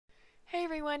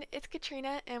everyone, it's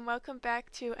Katrina and welcome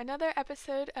back to another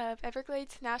episode of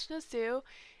Everglades National Zoo.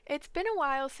 It's been a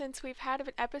while since we've had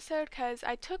an episode because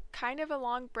I took kind of a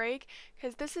long break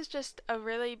because this is just a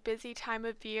really busy time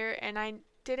of year and I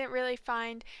didn't really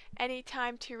find any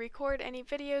time to record any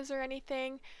videos or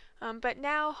anything. But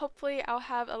now hopefully I'll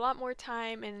have a lot more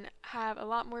time and have a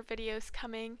lot more videos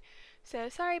coming. So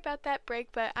sorry about that break,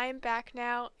 but I am back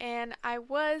now and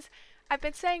I've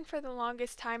been saying for the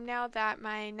longest time now that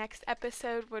my next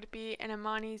episode would be an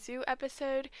Amani Zoo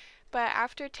episode, but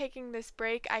after taking this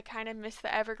break, I kind of missed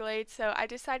the Everglades, so I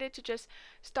decided to just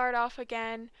start off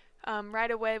again right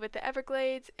away with the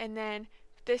Everglades, and then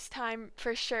this time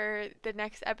for sure the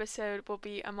next episode will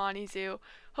be Amani Zoo,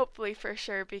 hopefully for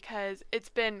sure, because it's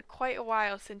been quite a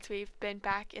while since we've been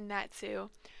back in that zoo.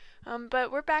 But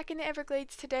we're back in the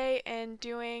Everglades today and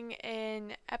doing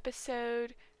an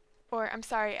episode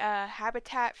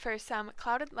habitat for some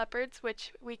clouded leopards,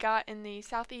 which we got in the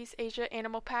Southeast Asia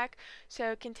Animal Pack.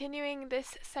 So continuing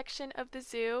this section of the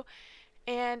zoo,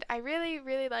 and I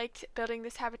really liked building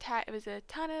this habitat. It was a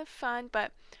ton of fun,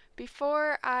 but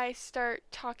before I start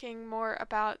talking more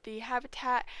about the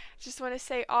habitat, I just want to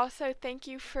say also thank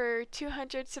you for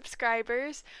 200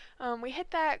 subscribers. We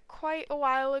hit that quite a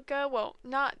while ago. Well,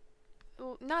 not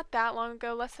that long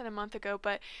ago, less than a month ago,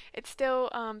 but it's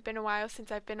still been a while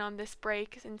since I've been on this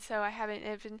break, and so I haven't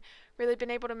even really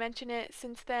been able to mention it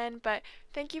since then, but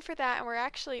thank you for that, and we're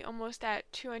actually almost at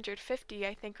 250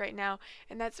 I think right now,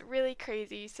 and that's really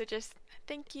crazy, so just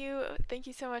thank you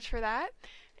so much for that,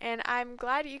 and I'm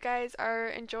glad you guys are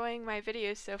enjoying my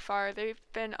videos so far. They've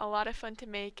been a lot of fun to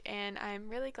make, and I'm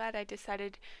really glad I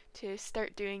decided to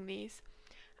start doing these.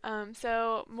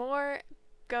 So more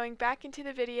going back into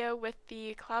the video with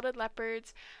the clouded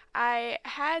leopards, I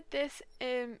had this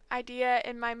idea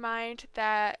in my mind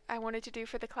that I wanted to do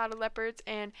for the clouded leopards,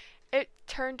 and it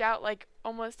turned out like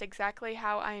almost exactly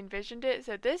how I envisioned it.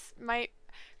 So this might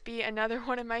be another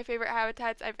one of my favorite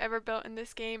habitats I've ever built in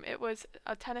this game. It was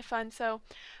a ton of fun. So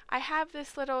I have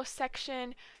this little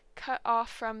section cut off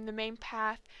from the main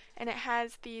path, and it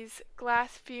has these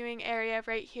glass viewing area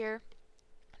right here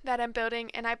that I'm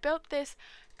building, and I built this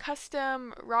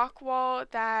custom rock wall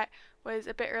that was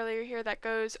a bit earlier here that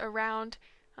goes around.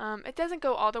 It doesn't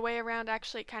go all the way around,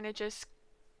 actually. It kind of just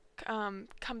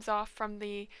comes off from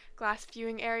the glass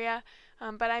viewing area,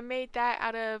 but I made that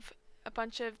out of a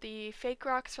bunch of the fake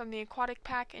rocks from the aquatic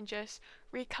pack and just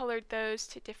recolored those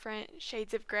to different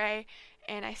shades of gray,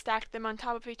 and I stacked them on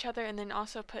top of each other and then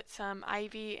also put some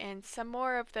ivy and some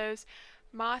more of those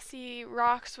mossy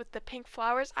rocks with the pink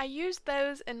flowers. I use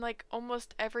those in like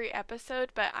almost every episode,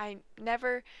 but I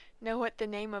never know what the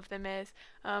name of them is.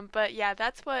 But yeah,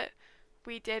 that's what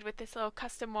we did with this little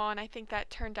custom wall, and I think that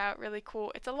turned out really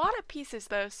cool. It's a lot of pieces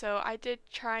though, so I did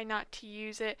try not to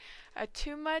use it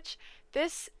too much.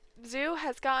 This zoo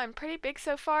has gotten pretty big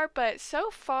so far, but so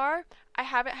far I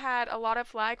haven't had a lot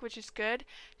of lag, which is good.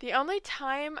 The only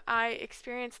time I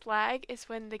experienced lag is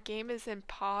when the game is in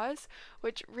pause,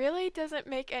 which really doesn't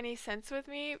make any sense with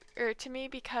me or to me,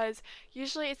 because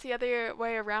usually it's the other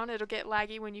way around. It'll get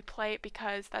laggy when you play it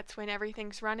because that's when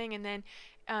everything's running, and then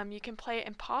you can play it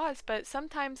in pause, but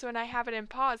sometimes when I have it in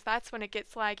pause, that's when it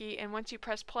gets laggy, and once you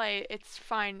press play, it's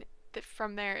fine.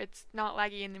 From there it's not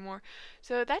laggy anymore,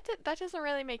 so that doesn't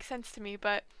really make sense to me,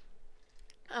 but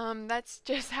that's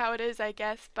just how it is, I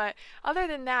guess. But other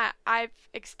than that, I've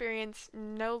experienced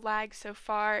no lag so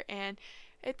far, and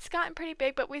it's gotten pretty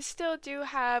big, but we still do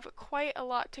have quite a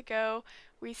lot to go.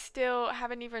 We still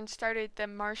haven't even started the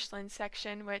marshland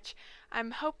section, which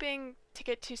I'm hoping to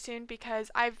get to soon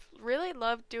because I've really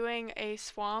loved doing a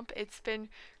swamp. It's been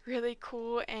really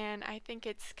cool, and I think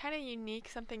it's kind of unique,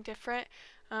 something different.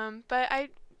 But I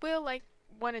will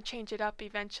want to change it up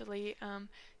eventually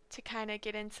to kind of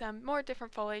get in some more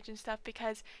different foliage and stuff,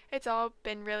 because it's all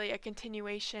been really a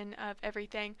continuation of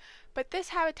everything. But this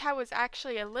habitat was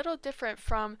actually a little different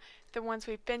from the ones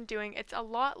we've been doing. It's a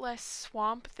lot less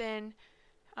swamp than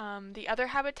the other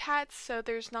habitats, so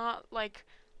there's not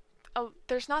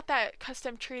that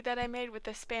custom tree that I made with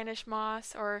the Spanish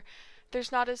moss, or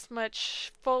there's not as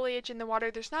much foliage in the water.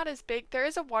 There's not as big. There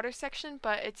is a water section,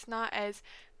 but it's not as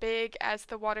big as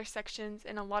the water sections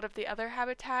in a lot of the other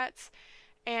habitats.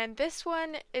 And this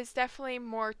one is definitely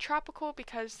more tropical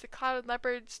because the clouded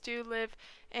leopards do live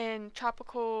in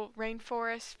tropical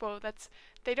rainforest. Well,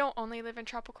 they don't only live in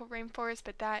tropical rainforest,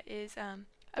 but that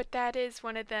is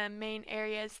one of the main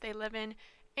areas they live in.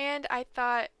 And I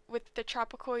thought with the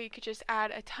tropical you could just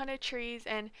add a ton of trees,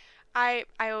 and I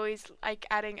always like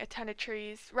adding a ton of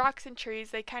trees, rocks and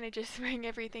trees. They kind of just bring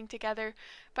everything together.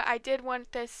 But I did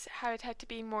want this habitat to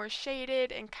be more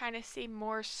shaded and kind of seem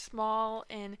more small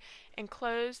and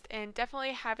enclosed. And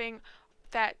definitely having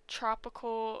that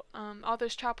tropical, all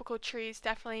those tropical trees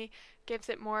definitely gives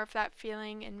it more of that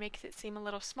feeling and makes it seem a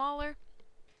little smaller.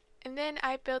 And then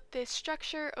I built this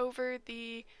structure over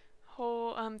the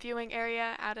whole viewing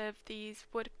area out of these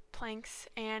wood planks,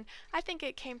 and I think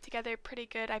it came together pretty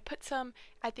good. I put some,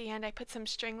 at the end, I put some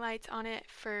string lights on it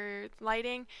for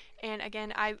lighting, and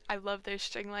again, I love those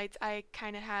string lights. I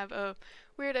kind of have a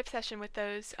weird obsession with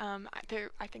those.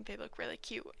 I think they look really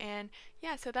cute, and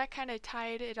yeah, so that kind of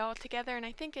tied it all together, and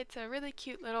I think it's a really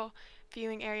cute little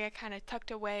viewing area kind of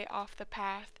tucked away off the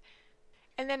path.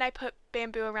 And then I put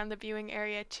bamboo around the viewing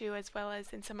area too, as well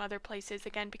as in some other places,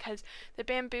 again, because the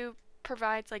bamboo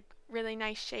provides like really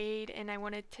nice shade, and I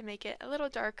wanted to make it a little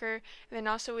darker. And then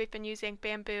also we've been using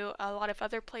bamboo a lot of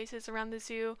other places around the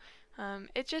zoo.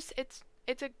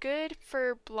 It's a good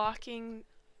for blocking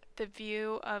the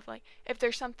view of, like, if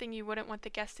there's something you wouldn't want the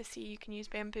guests to see, you can use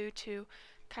bamboo to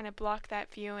kind of block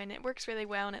that view, and it works really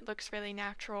well and it looks really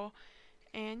natural.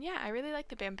 And yeah, I really like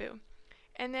the bamboo.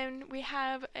 And then we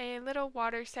have a little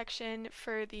water section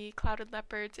for the clouded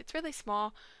leopards. It's really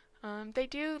small. They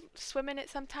do swim in it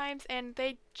sometimes, and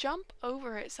they jump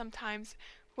over it sometimes,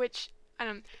 which, I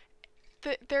don't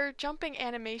know, their jumping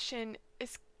animation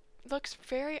looks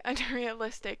very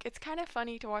unrealistic. It's kind of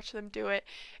funny to watch them do it.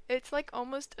 It's like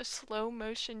almost a slow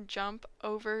motion jump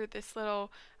over this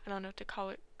little, I don't know what to call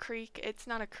it, creek. It's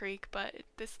not a creek, but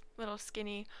this little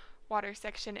skinny water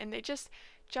section, and they just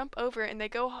jump over it, and they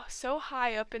go so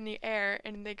high up in the air,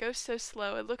 and they go so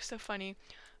slow. It looks so funny.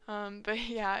 But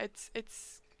yeah,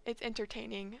 it's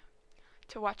entertaining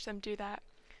to watch them do that.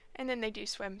 And then they do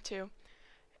swim too.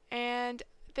 And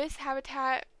this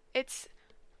habitat, it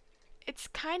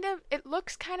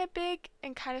looks kind of big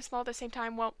and kind of small at the same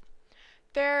time. Well,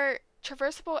 their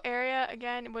traversable area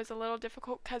again was a little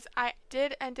difficult because I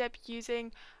did end up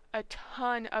using a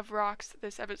ton of rocks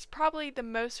this episode. It's probably the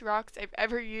most rocks I've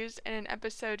ever used in an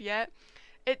episode yet.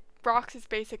 Rocks is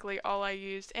basically all I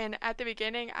used, and at the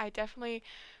beginning I definitely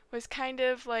was kind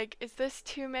of like, is this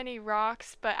too many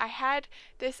rocks? But I had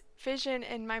this vision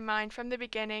in my mind from the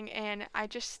beginning, and I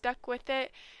just stuck with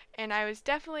it, and I was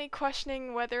definitely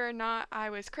questioning whether or not I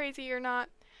was crazy or not,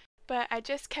 but I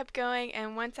just kept going,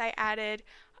 and once I added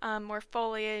more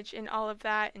foliage and all of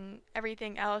that and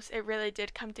everything else, it really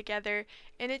did come together,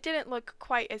 and it didn't look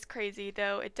quite as crazy,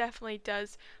 though it definitely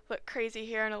does look crazy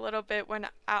here in a little bit when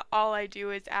all I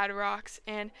do is add rocks.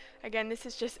 And again, this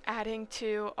is just adding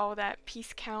to all that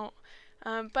piece count,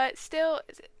 but still,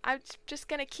 I'm just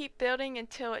gonna keep building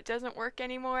until it doesn't work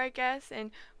anymore, I guess,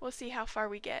 and we'll see how far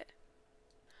we get.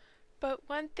 But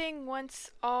one thing, once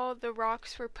all the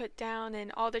rocks were put down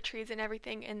and all the trees and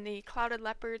everything and the clouded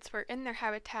leopards were in their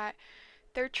habitat,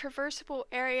 their traversable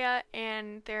area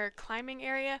and their climbing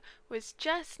area was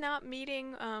just not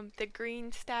meeting the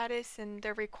green status and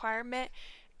the requirement.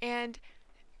 And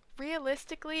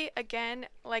realistically, again,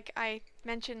 like I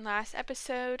mentioned last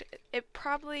episode, it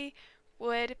probably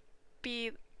would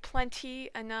be plenty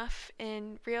enough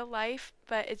in real life,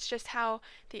 but it's just how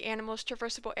the animal's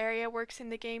traversable area works in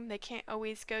the game. They can't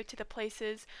always go to the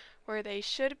places where they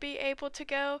should be able to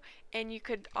go, and you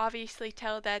could obviously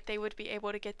tell that they would be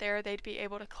able to get there, they'd be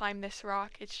able to climb this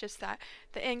rock. It's just that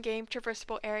the in-game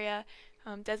traversable area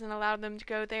doesn't allow them to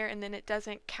go there, and then it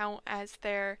doesn't count as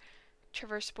their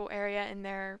traversable area in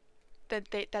their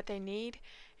that they need.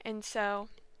 And so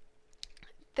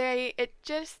it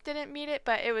just didn't meet it,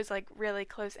 but it was like really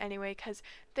close anyway, because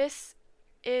this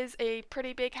is a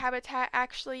pretty big habitat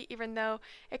actually, even though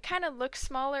it kind of looks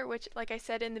smaller, which, like I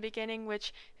said in the beginning,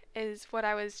 which is what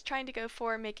I was trying to go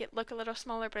for, make it look a little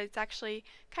smaller, but it's actually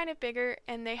kind of bigger.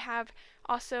 And they have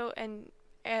also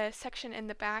a section in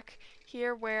the back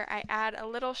here where I add a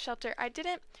little shelter. I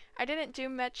didn't do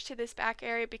much to this back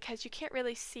area because you can't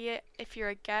really see it if you're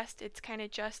a guest. It's kind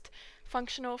of just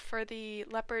functional for the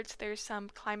leopards. There's some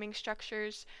climbing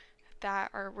structures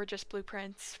that were just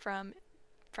blueprints from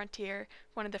Frontier,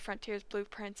 one of the Frontier's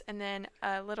blueprints, and then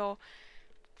a little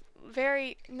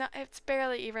it's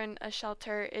barely even a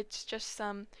shelter. It's just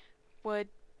some wood,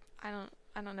 I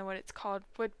don't know what it's called.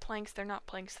 Wood planks. They're not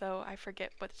planks though. I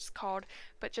forget what it's called.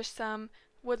 But just some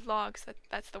wood logs.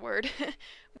 That's the word.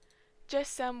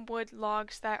 Just some wood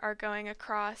logs that are going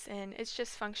across, and it's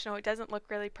just functional. It doesn't look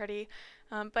really pretty,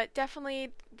 but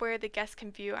definitely where the guests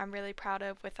can view, I'm really proud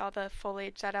of, with all the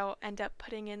foliage that I'll end up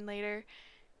putting in later.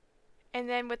 And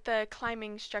then with the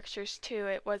climbing structures too,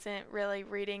 it wasn't really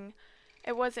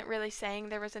saying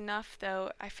there was enough,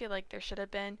 though I feel like there should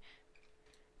have been.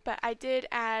 But I did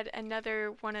add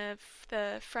another one of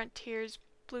the Frontiers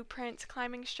Blueprint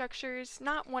climbing structures,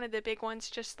 not one of the big ones,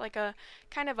 just like a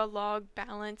kind of a log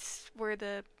balance where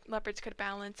the leopards could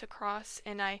balance across,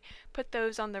 and I put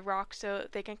those on the rocks so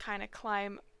they can kind of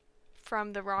climb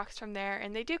from the rocks from there,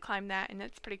 and they do climb that, and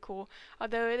that's pretty cool,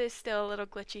 although it is still a little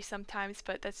glitchy sometimes,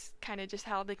 but that's kind of just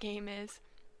how the game is.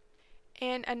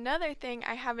 And another thing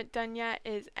I haven't done yet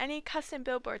is any custom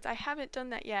billboards. I haven't done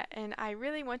that yet, and I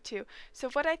really want to. So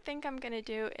what I think I'm going to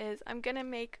do is I'm going to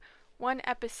make one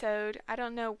episode. I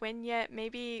don't know when yet,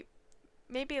 maybe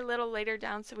a little later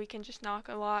down so we can just knock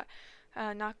a lot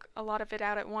of it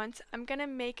out at once. I'm going to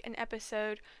make an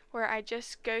episode where I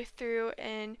just go through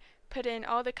and put in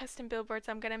all the custom billboards.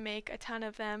 I'm going to make a ton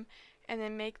of them and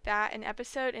then make that an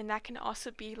episode, and that can also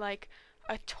be like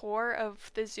a tour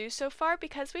of the zoo so far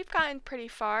because we've gotten pretty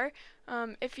far.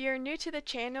 If you're new to the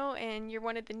channel and you're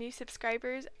one of the new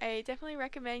subscribers, I definitely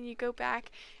recommend you go back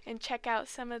and check out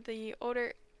some of the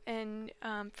older and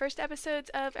first episodes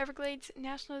of Everglades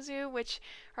National Zoo, which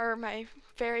are my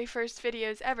very first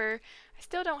videos ever. I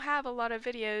still don't have a lot of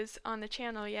videos on the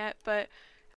channel yet, but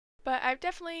I've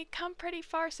definitely come pretty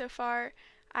far so far,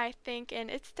 I think, and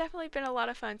it's definitely been a lot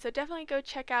of fun. So definitely go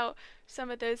check out some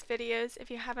of those videos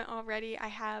if you haven't already. I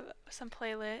have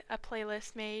a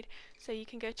playlist made, so you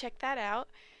can go check that out.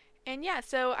 And yeah,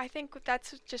 so I think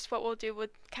that's just what we'll do. We'll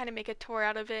kind of make a tour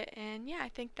out of it, and yeah, I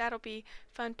think that'll be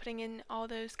fun putting in all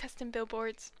those custom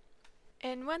billboards.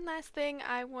 And one last thing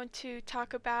I want to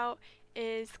talk about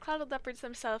is clouded leopards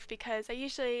themselves, because I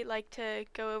usually like to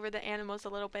go over the animals a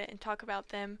little bit and talk about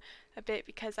them a bit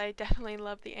because I definitely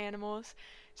love the animals.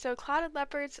 So clouded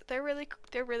leopards, they're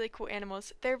really cool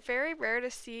animals. They're very rare to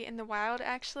see in the wild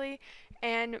actually,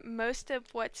 and most of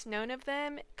what's known of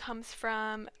them comes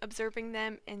from observing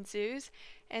them in zoos.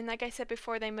 And like I said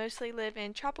before, they mostly live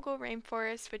in tropical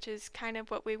rainforests, which is kind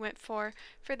of what we went for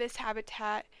this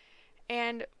habitat.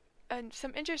 And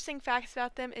some interesting facts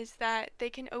about them is that they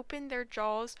can open their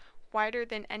jaws wider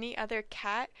than any other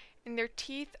cat, and their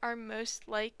teeth are most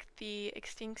like the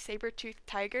extinct saber-toothed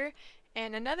tiger.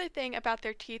 And another thing about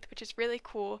their teeth, which is really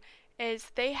cool,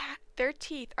 is their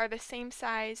teeth are the same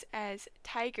size as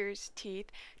tigers' teeth,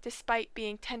 despite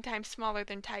being 10 times smaller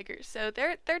than tigers. So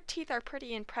their teeth are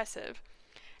pretty impressive.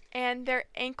 And their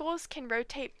ankles can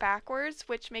rotate backwards,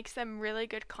 which makes them really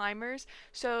good climbers.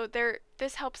 So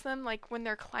this helps them, like when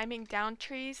they're climbing down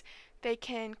trees, they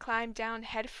can climb down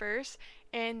head first,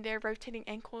 and their rotating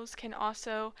ankles can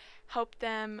also help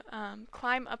them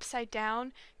climb upside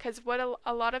down, because what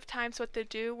a lot of times what they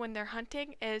do when they're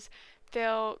hunting is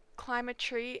they'll climb a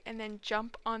tree and then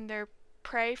jump on their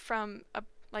prey from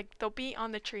like they'll be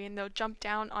on the tree and they'll jump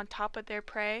down on top of their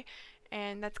prey,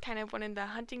 and that's kind of one of the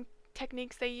hunting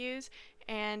techniques they use.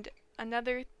 And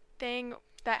another thing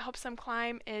that helps them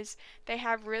climb is they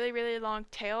have really long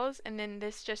tails, and then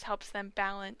this just helps them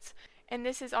balance. And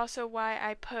this is also why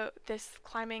I put this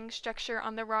climbing structure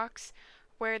on the rocks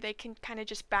where they can kind of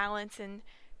just balance, and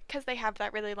because they have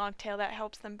that really long tail, that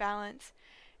helps them balance.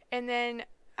 And then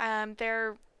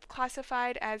they're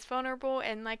classified as vulnerable,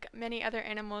 and like many other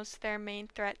animals, their main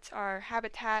threats are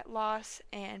habitat loss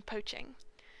and poaching.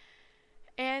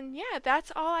 And yeah,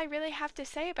 that's all I really have to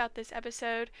say about this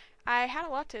episode. I had a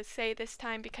lot to say this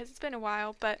time because it's been a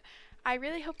while, but I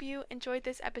really hope you enjoyed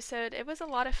this episode. It was a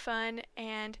lot of fun,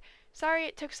 and sorry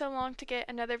it took so long to get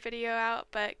another video out,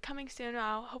 but coming soon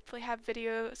I'll hopefully have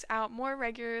videos out more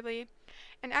regularly.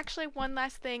 And actually, one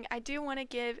last thing, I do want to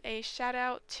give a shout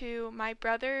out to my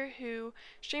brother who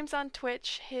streams on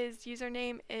Twitch. His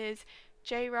username is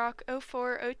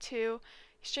jrock0402.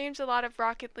 He streams a lot of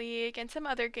Rocket League and some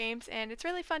other games, and it's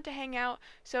really fun to hang out.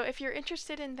 So if you're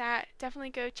interested in that,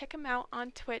 definitely go check him out on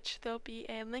Twitch. There'll be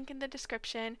a link in the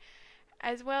description.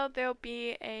 As well, there'll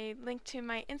be a link to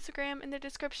my Instagram in the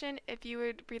description. If you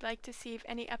would like to see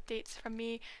any updates from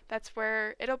me, that's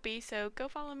where it'll be, so go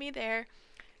follow me there.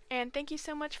 And thank you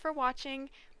so much for watching.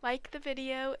 Like the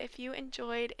video if you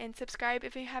enjoyed, and subscribe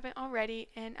if you haven't already,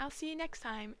 and I'll see you next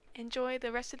time. Enjoy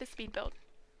the rest of the speed build.